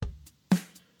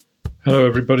Hello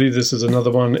everybody, this is another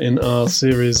one in our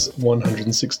series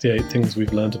 168 Things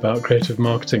We've Learned About Creative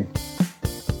Marketing.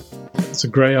 It's a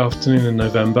grey afternoon in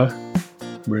November.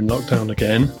 We're in lockdown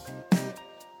again.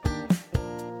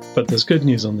 But there's good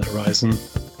news on the horizon.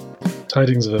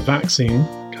 Tidings of a vaccine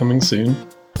coming soon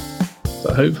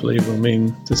that hopefully will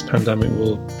mean this pandemic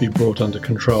will be brought under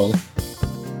control,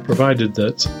 provided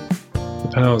that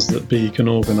the powers that be can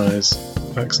organise a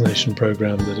vaccination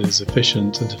programme that is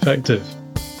efficient and effective.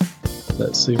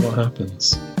 Let's see what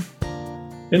happens.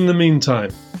 In the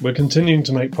meantime, we're continuing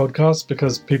to make podcasts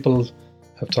because people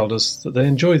have told us that they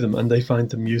enjoy them and they find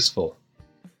them useful.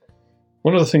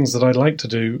 One of the things that I'd like to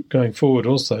do going forward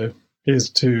also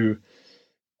is to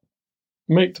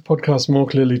make the podcast more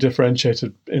clearly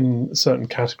differentiated in certain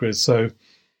categories. So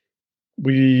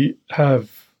we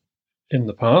have in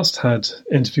the past had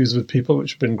interviews with people,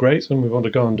 which have been great, and we want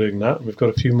to go on doing that. We've got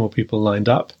a few more people lined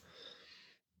up.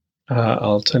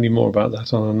 I'll tell you more about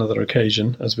that on another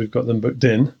occasion as we've got them booked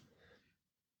in.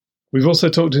 We've also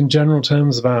talked in general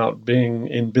terms about being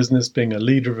in business, being a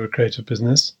leader of a creative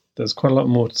business. There's quite a lot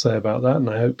more to say about that, and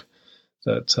I hope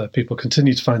that people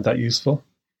continue to find that useful.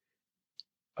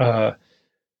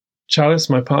 Chalice,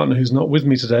 my partner, who's not with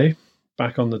me today,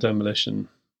 back on the demolition,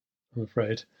 I'm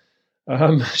afraid.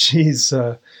 She's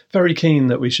very keen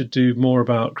that we should do more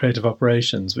about creative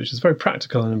operations, which is very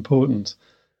practical and important.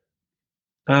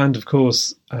 And of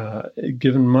course,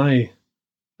 given my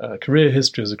career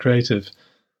history as a creative,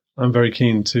 I'm very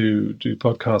keen to do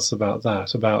podcasts about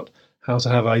that, about how to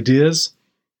have ideas,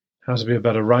 how to be a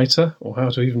better writer, or how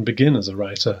to even begin as a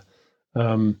writer.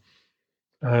 And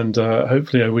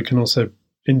hopefully we can also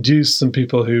induce some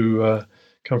people who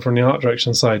come from the art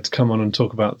direction side to come on and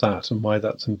talk about that and why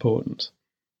that's important.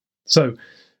 So,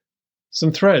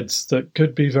 some threads that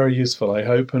could be very useful, I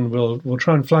hope, and we'll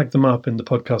try and flag them up in the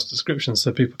podcast description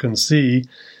so people can see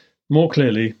more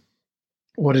clearly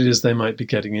what it is they might be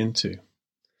getting into.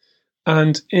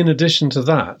 And in addition to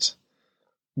that,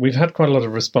 we've had quite a lot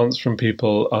of response from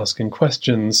people asking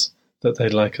questions that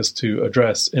they'd like us to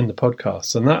address in the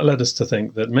podcast, and that led us to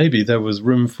think that maybe there was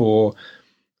room for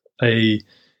an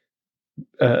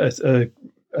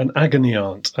agony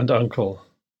aunt and uncle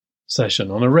session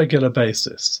on a regular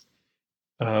basis.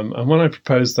 And when I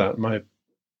proposed that, my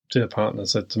dear partner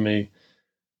said to me,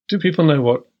 do people know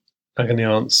what agony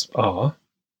aunts are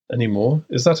anymore?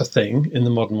 Is that a thing in the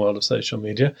modern world of social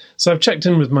media? So I've checked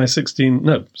in with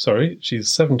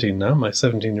she's 17 now, my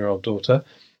 17-year-old daughter,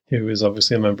 who is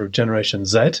obviously a member of Generation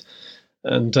Z.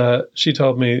 And she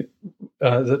told me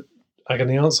that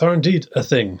agony aunts are indeed a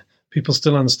thing. People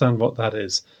still understand what that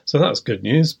is. So that's good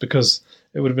news, because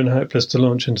it would have been hopeless to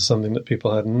launch into something that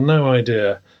people had no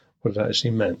idea what it actually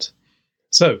meant.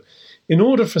 So, in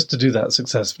order for us to do that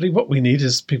successfully, what we need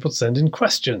is people to send in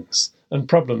questions and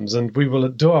problems, and we will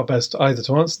do our best either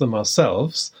to answer them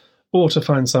ourselves or to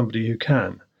find somebody who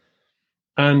can.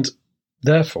 And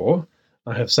therefore,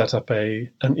 I have set up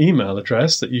an email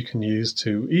address that you can use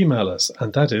to email us,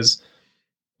 and that is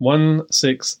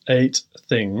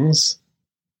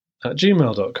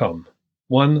 168things@gmail.com.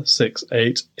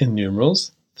 168 in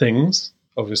numerals, things,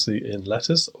 obviously in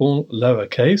letters, all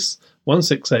lowercase,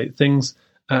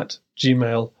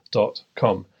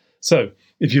 168things@gmail.com. So,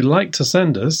 if you'd like to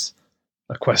send us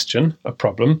a question, a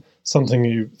problem, something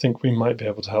you think we might be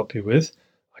able to help you with,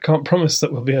 I can't promise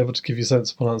that we'll be able to give you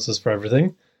sensible answers for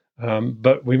everything,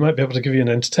 but we might be able to give you an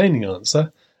entertaining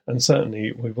answer, and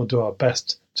certainly we will do our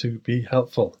best to be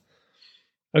helpful.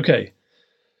 Okay,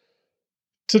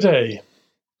 today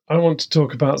I want to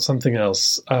talk about something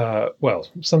else,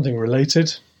 something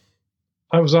related.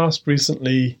 I was asked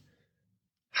recently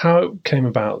how it came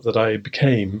about that I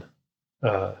became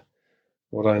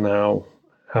what I now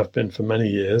have been for many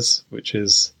years, which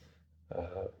is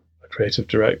a creative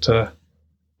director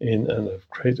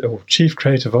chief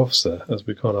creative officer, as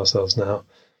we call ourselves now,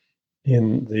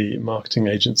 in the marketing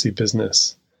agency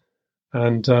business.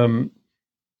 And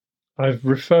I've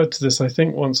referred to this, I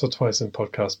think, once or twice in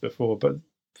podcasts before, but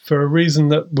for a reason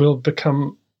that will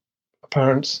become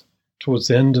apparent towards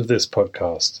the end of this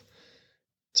podcast.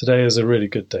 Today is a really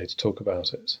good day to talk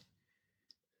about it.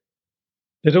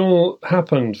 It all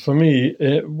happened for me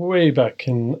way back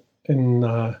in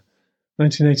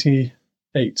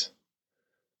 1988,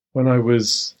 when I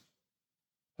was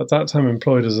at that time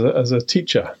employed as a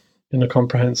teacher in a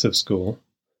comprehensive school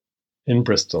in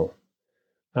Bristol.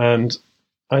 And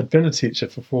I'd been a teacher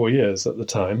for 4 years at the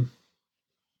time.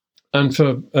 And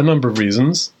for a number of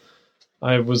reasons,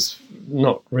 I was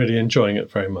not really enjoying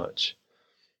it very much.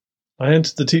 I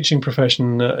entered the teaching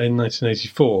profession in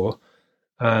 1984,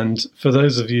 and for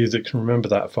those of you that can remember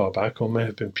that far back, or may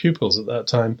have been pupils at that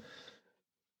time,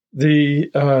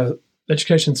 The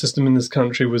education system in this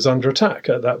country was under attack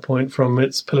at that point from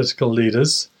its political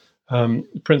leaders,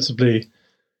 principally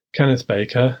Kenneth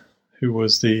Baker, who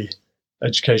was the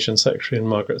Education Secretary in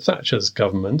Margaret Thatcher's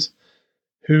government,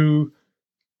 who,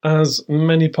 as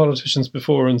many politicians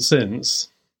before and since,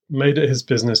 made it his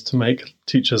business to make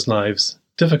teachers' lives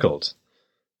difficult.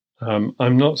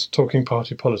 I'm not talking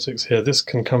party politics here. This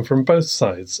can come from both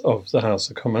sides of the House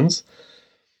of Commons.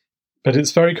 But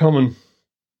it's very common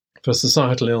for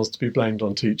societal ills to be blamed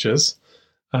on teachers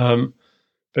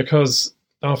because,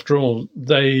 after all,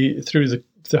 they, through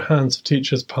the hands of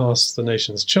teachers, pass the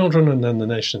nation's children, and then the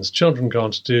nation's children go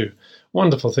on to do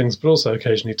wonderful things, but also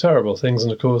occasionally terrible things.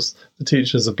 And, of course, the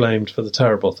teachers are blamed for the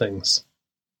terrible things,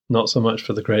 not so much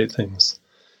for the great things.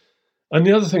 And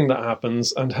the other thing that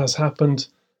happens, and has happened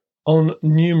on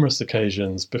numerous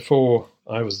occasions before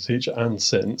I was a teacher and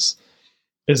since,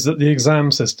 is that the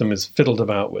exam system is fiddled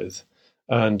about with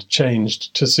and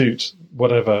changed to suit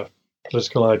whatever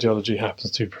political ideology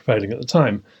happens to be prevailing at the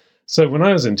time. So when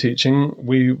I was in teaching,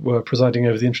 we were presiding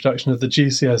over the introduction of the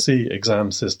GCSE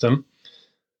exam system,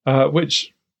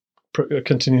 which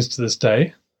continues to this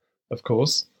day, of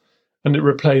course, and it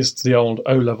replaced the old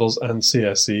O-levels and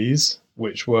CSEs,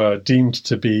 which were deemed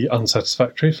to be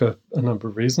unsatisfactory for a number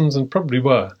of reasons, and probably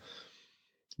were.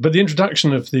 But the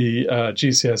introduction of the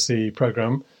GCSE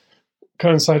programme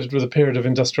coincided with a period of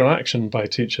industrial action by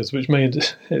teachers, which made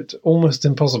it almost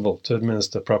impossible to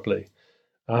administer properly.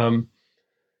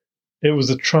 It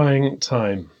was a trying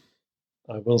time,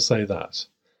 I will say that.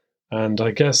 And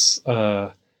I guess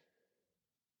for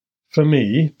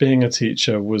me, being a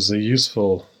teacher was a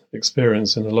useful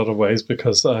experience in a lot of ways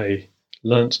because I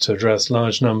learnt to address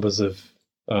large numbers of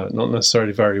not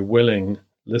necessarily very willing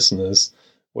listeners,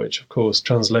 which of course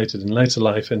translated in later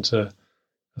life into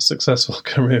a successful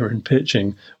career in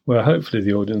pitching, where hopefully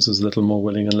the audience was a little more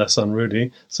willing and less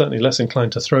unruly, certainly less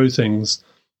inclined to throw things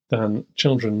than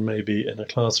children may be in a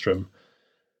classroom.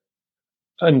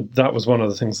 And that was one of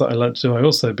the things that I learnt to do. I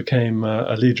also became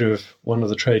a leader of one of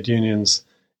the trade unions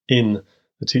in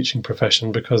the teaching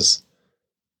profession because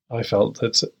I felt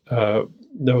that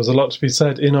there was a lot to be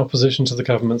said in opposition to the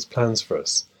government's plans for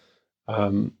us.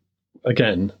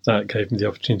 Again, that gave me the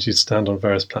opportunity to stand on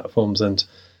various platforms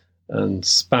and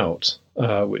spout,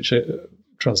 which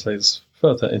translates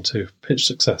further into pitch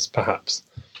success, perhaps.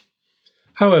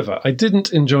 However, I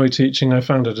didn't enjoy teaching. I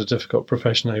found it a difficult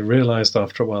profession. I realised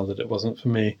after a while that it wasn't for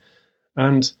me.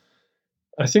 And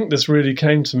I think this really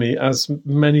came to me, as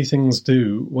many things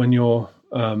do, when you're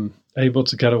able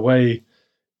to get away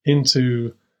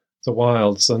into the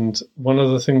wilds. And one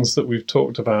of the things that we've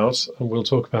talked about, and we'll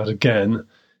talk about again,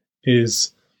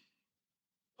 is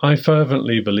I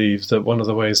fervently believe that one of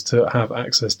the ways to have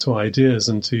access to ideas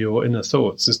and to your inner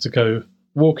thoughts is to go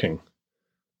walking,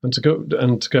 and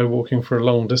to go walking for a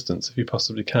long distance if you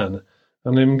possibly can.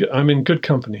 And I'm in good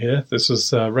company here. This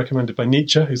was recommended by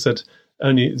Nietzsche, who said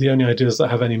the only ideas that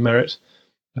have any merit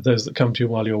are those that come to you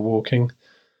while you're walking.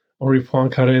 Henri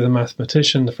Poincaré, the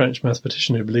mathematician, the French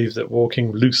mathematician, who believed that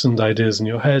walking loosened ideas in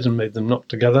your head and made them knock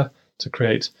together to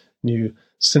create new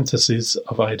syntheses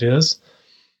of ideas.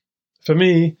 For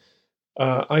me,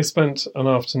 I spent an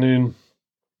afternoon,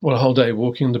 a whole day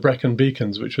walking the Brecon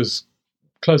Beacons, which was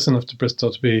close enough to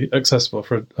Bristol to be accessible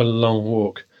for a long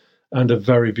walk and a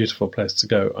very beautiful place to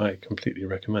go. I completely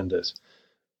recommend it.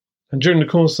 And during the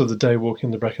course of the day walking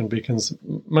the Brecon Beacons,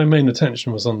 my main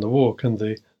attention was on the walk and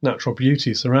the natural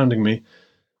beauty surrounding me,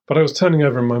 but I was turning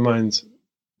over in my mind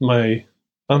my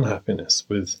unhappiness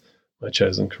with my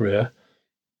chosen career.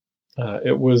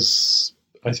 It was,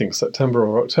 I think, September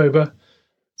or October.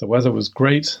 The weather was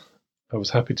great. I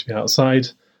was happy to be outside.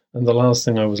 And the last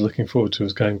thing I was looking forward to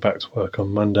was going back to work on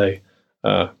Monday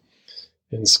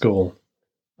in school.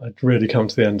 I'd really come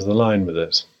to the end of the line with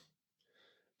it.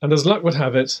 And as luck would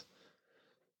have it,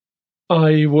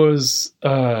 I was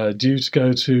due to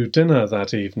go to dinner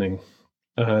that evening.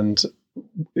 And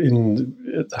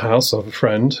at the house of a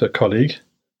friend, a colleague,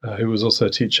 who was also a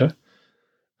teacher,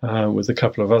 with a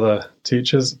couple of other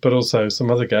teachers, but also some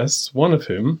other guests, one of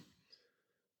whom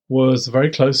was a very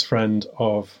close friend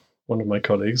of one of my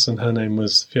colleagues, and her name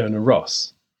was Fiona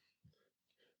Ross.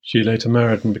 She later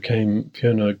married and became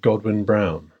Fiona Godwin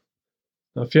Brown.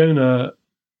 Now, Fiona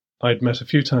I'd met a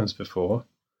few times before,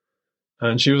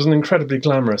 and she was an incredibly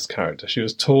glamorous character. She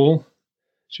was tall,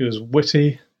 she was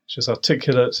witty, she was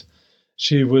articulate,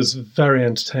 she was very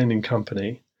entertaining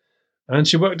company, and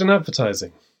she worked in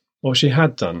advertising, or she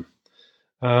had done,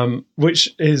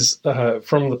 which is,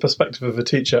 from the perspective of a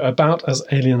teacher, about as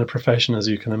alien a profession as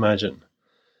you can imagine.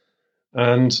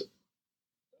 And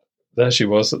there she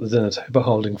was at the dinner table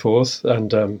holding forth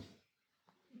and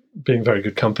being very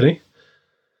good company.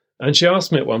 And she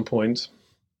asked me at one point,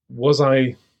 was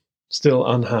I still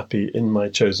unhappy in my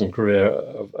chosen career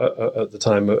at the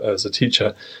time as a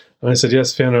teacher? And I said,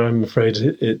 yes, Fiona, I'm afraid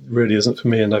it really isn't for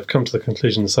me. And I've come to the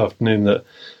conclusion this afternoon that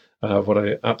what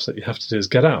I absolutely have to do is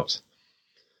get out.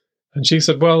 And she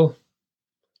said, well,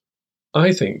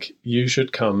 I think you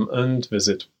should come and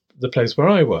visit the place where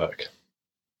I work.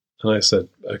 And I said,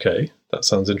 okay, that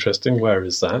sounds interesting. Where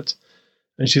is that?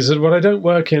 And she said, well, I don't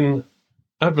work in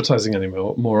advertising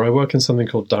anymore. I work in something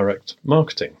called direct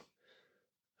marketing.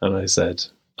 And I said,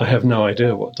 I have no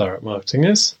idea what direct marketing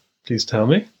is. Please tell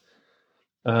me.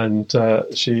 And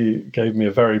she gave me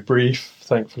a very brief,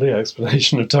 thankfully,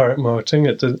 explanation of direct marketing.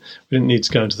 We didn't need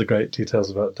to go into the great details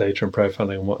about data and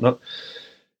profiling and whatnot.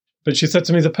 But she said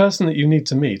to me, the person that you need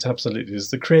to meet absolutely is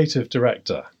the creative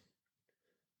director.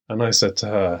 And I said to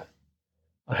her,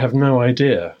 I have no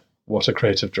idea what a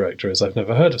creative director is. I've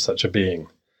never heard of such a being.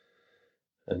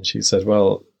 And she said,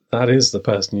 well, that is the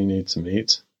person you need to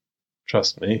meet.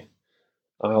 Trust me.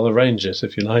 I'll arrange it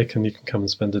if you like, and you can come and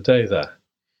spend a day there.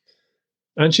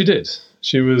 And she did.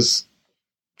 She was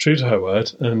true to her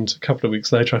word. And a couple of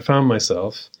weeks later, I found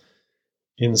myself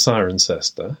in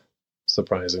Cirencester,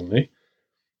 surprisingly,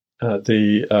 at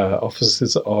the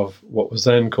offices of what was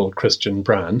then called Christian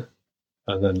Brann,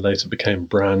 and then later became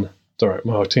Brann Direct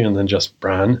Marketing, and then just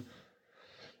Brann,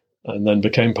 and then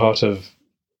became part of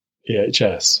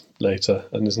EHS later,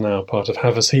 and is now part of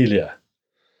Havas Helia.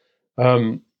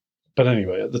 But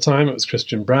anyway, at the time it was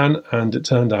Christian Brann, and it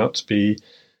turned out to be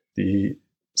the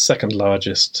second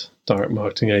largest direct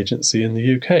marketing agency in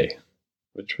the UK,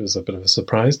 which was a bit of a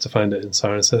surprise to find it in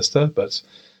Cirencester, but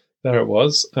there it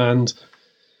was. And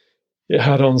it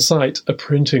had on site a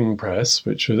printing press,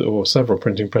 or several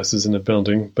printing presses in a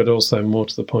building, but also, more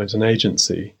to the point, an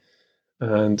agency.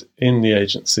 And in the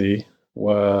agency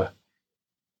were,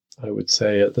 I would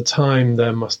say at the time,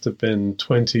 there must have been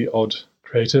 20 odd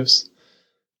creatives,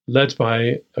 led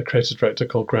by a creative director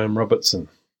called Graham Robertson.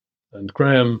 And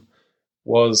Graham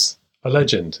was a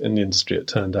legend in the industry, it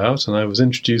turned out, and I was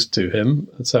introduced to him.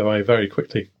 And so I very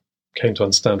quickly came to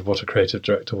understand what a creative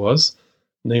director was,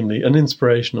 namely an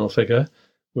inspirational figure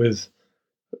with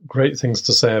great things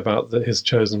to say about his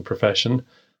chosen profession,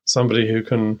 somebody who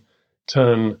can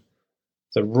turn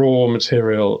the raw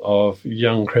material of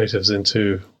young creatives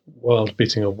into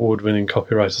world-beating, award-winning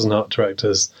copywriters and art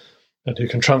directors, and who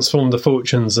can transform the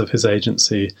fortunes of his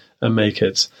agency and make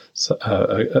it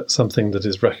something that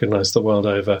is recognized the world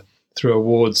over through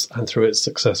awards and through its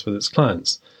success with its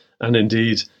clients. And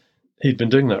indeed, he'd been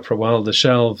doing that for a while. The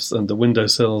shelves and the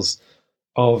windowsills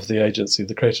of the agency,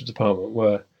 the creative department,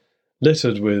 were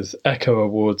littered with Echo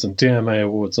Awards and DMA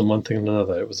Awards and one thing and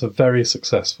another. It was a very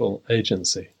successful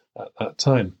agency at that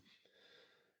time.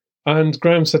 And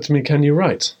Graham said to me, can you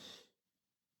write?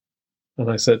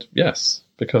 And I said, yes,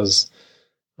 because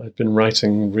I'd been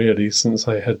writing really since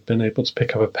I had been able to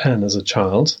pick up a pen as a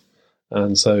child.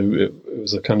 And so it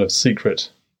was a kind of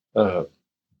secret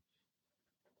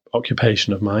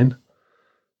occupation of mine.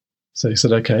 So he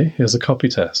said, okay, here's a copy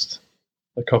test.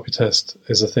 A copy test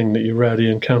is a thing that you rarely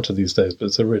encounter these days, but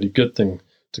it's a really good thing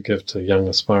to give to young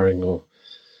aspiring or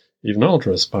even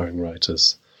older aspiring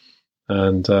writers.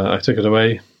 And I took it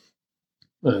away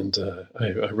and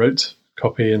I wrote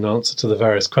copy in answer to the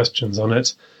various questions on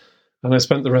it. And I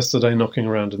spent the rest of the day knocking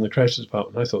around in the creative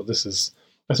department. I thought, this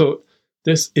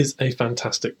is a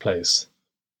fantastic place.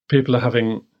 People are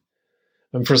having,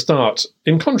 and for a start,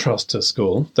 in contrast to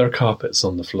school, there are carpets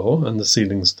on the floor and the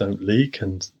ceilings don't leak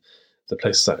and the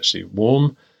place is actually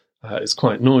warm. It's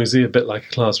quite noisy, a bit like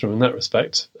a classroom in that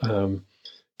respect.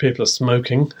 People are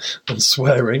smoking and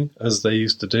swearing as they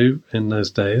used to do in those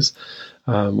days,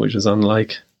 which is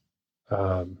unlike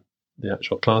the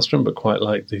actual classroom, but quite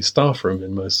like the staff room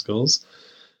in most schools.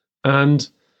 And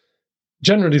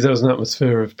generally there was an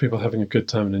atmosphere of people having a good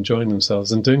time and enjoying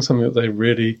themselves and doing something that they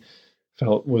really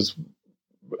felt was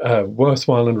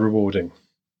worthwhile and rewarding.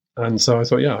 And so I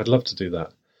thought, yeah, I'd love to do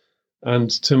that.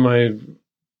 And to my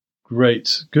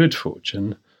great good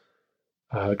fortune,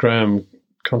 Graham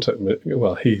contacted me.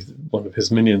 Well, one of his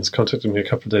minions contacted me a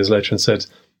couple of days later and said,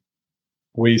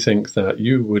 we think that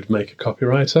you would make a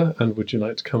copywriter, and would you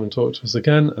like to come and talk to us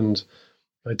again? And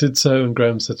I did so, and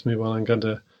Graham said to me, well, I'm going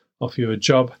to offer you a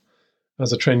job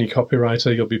as a trainee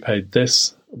copywriter. You'll be paid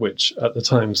this, which at the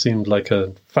time seemed like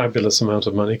a fabulous amount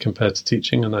of money compared to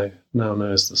teaching, and I now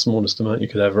know is the smallest amount you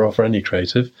could ever offer any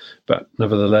creative, but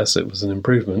nevertheless it was an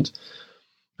improvement.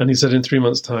 And he said, in 3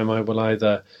 months' time I will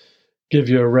either give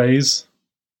you a raise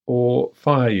or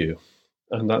fire you,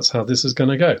 and that's how this is going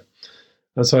to go.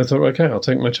 And so I thought, okay, I'll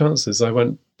take my chances. I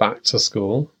went back to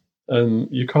school, and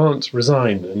you can't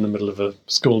resign in the middle of a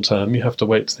school term. You have to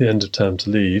wait to the end of term to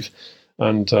leave.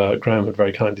 And Graham had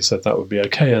very kindly said that would be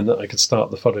okay and that I could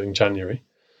start the following January.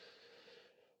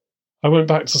 I went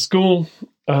back to school,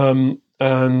 and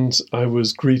I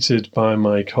was greeted by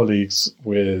my colleagues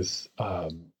with,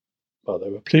 well, they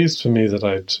were pleased for me that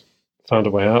I'd found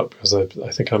a way out, because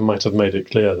I think I might have made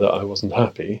it clear that I wasn't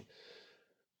happy.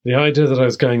 The idea that I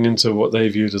was going into what they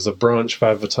viewed as a branch of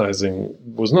advertising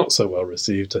was not so well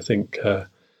received. I think,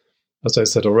 as I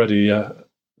said already,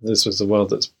 this was a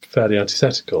world that's fairly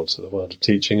antithetical to the world of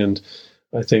teaching, and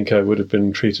I think I would have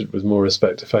been treated with more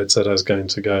respect if I'd said I was going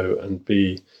to go and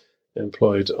be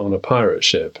employed on a pirate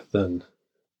ship than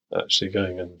actually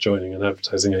going and joining an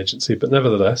advertising agency. But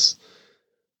nevertheless,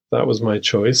 that was my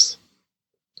choice.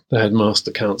 The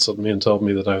headmaster counselled me and told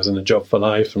me that I was in a job for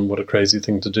life, and what a crazy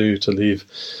thing to do, to leave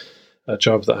a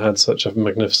job that had such a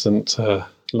magnificent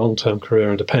long-term career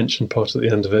and a pension pot at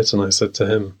the end of it. And I said to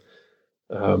him,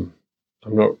 I'm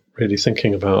not really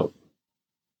thinking about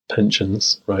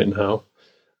pensions right now.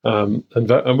 And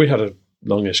we had a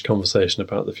longish conversation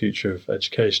about the future of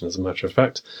education, as a matter of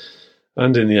fact.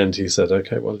 And in the end, he said,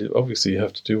 okay, well, obviously you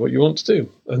have to do what you want to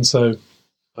do. And so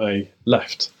I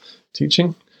left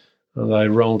teaching, and I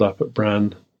rolled up at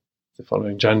Bran the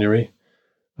following January,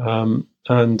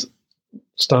 and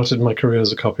started my career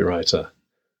as a copywriter.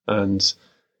 And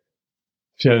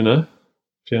Fiona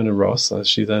Ross, as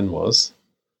she then was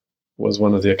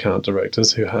one of the account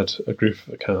directors who had a group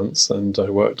of accounts, and I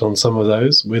worked on some of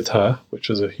those with her, which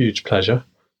was a huge pleasure.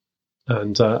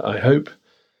 And I hope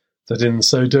that in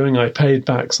so doing, I paid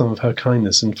back some of her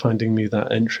kindness in finding me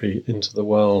that entry into the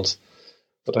world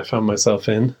that I found myself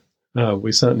in.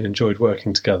 We certainly enjoyed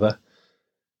working together.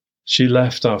 She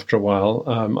left after a while.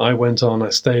 I went on. I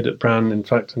stayed at Bran, in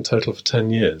fact, in total for 10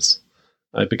 years.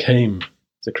 I became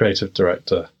the creative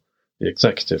director, the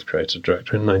executive creative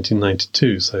director, in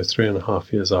 1992, so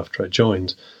 3.5 years after I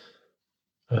joined,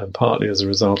 partly as a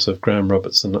result of Graham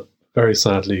Robertson very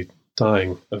sadly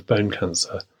dying of bone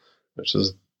cancer, which was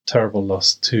a terrible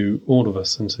loss to all of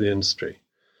us into the industry.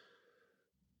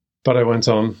 But I went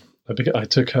on. I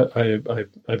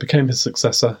became his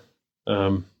successor,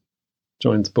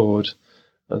 joined the board,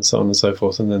 and so on and so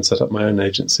forth, and then set up my own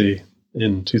agency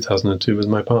in 2002 with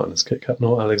my partners, Kit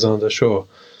Cutnall, Alexander Shaw.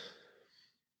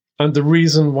 And the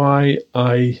reason why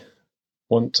I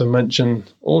want to mention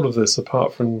all of this,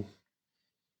 apart from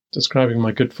describing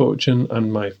my good fortune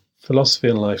and my philosophy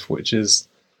in life, which is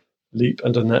leap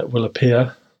and a net will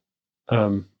appear,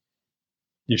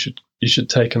 you should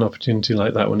take an opportunity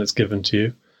like that when it's given to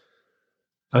you.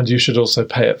 And you should also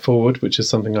pay it forward, which is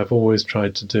something I've always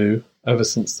tried to do ever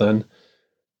since then.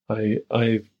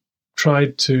 I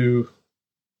tried to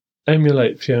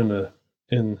emulate Fiona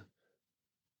in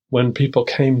when people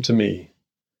came to me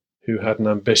who had an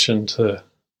ambition to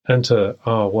enter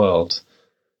our world,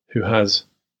 who had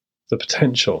the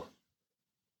potential.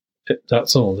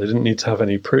 That's all. They didn't need to have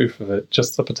any proof of it,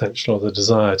 just the potential or the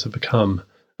desire to become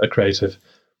a creative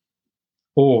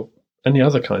or any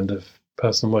other kind of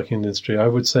person working in the industry. I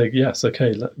would say, yes,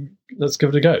 okay, let's give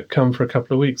it a go. Come for a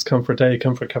couple of weeks, come for a day,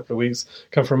 come for a couple of weeks,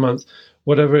 come for a month,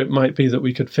 whatever it might be that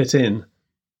we could fit in.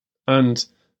 And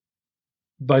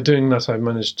by doing that, I've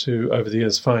managed to, over the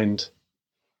years, find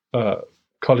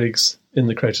colleagues in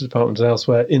the creative department and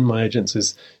elsewhere in my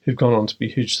agencies who've gone on to be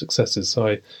huge successes.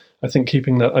 So I think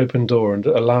keeping that open door and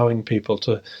allowing people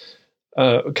to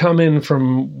come in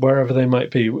from wherever they might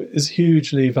be is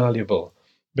hugely valuable,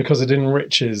 because it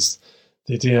enriches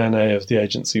the DNA of the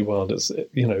agency world.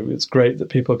 It's great that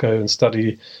people go and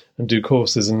study and do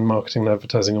courses in marketing and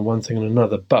advertising and one thing and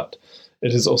another, but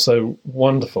it is also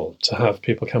wonderful to have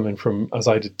people come in from, as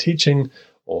I did, teaching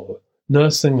or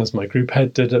nursing, as my group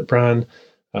head did at Bran,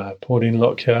 Pauline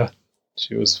Lockyer.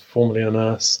 She was formerly a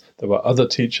nurse. There were other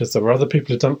teachers. There were other people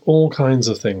who'd done all kinds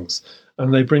of things,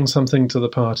 and they bring something to the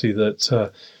party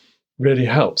that really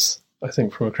helps, I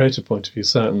think, from a creative point of view,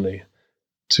 certainly,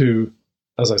 to,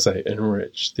 as I say,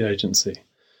 enrich the agency.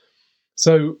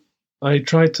 So I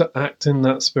tried to act in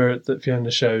that spirit that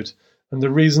Fiona showed. And the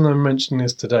reason I'm mentioning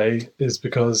this today is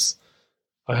because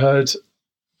I heard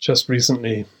just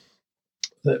recently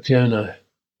that Fiona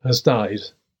has died.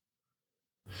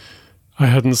 I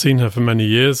hadn't seen her for many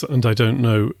years, and I don't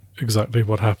know exactly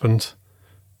what happened,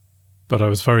 but I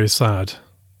was very sad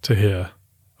to hear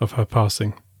of her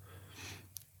passing.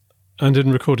 And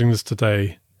in recording this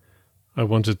today, I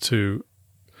wanted to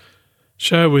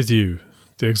share with you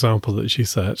the example that she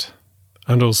set,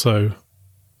 and also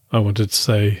I wanted to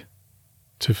say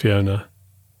to Fiona,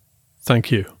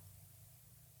 thank you.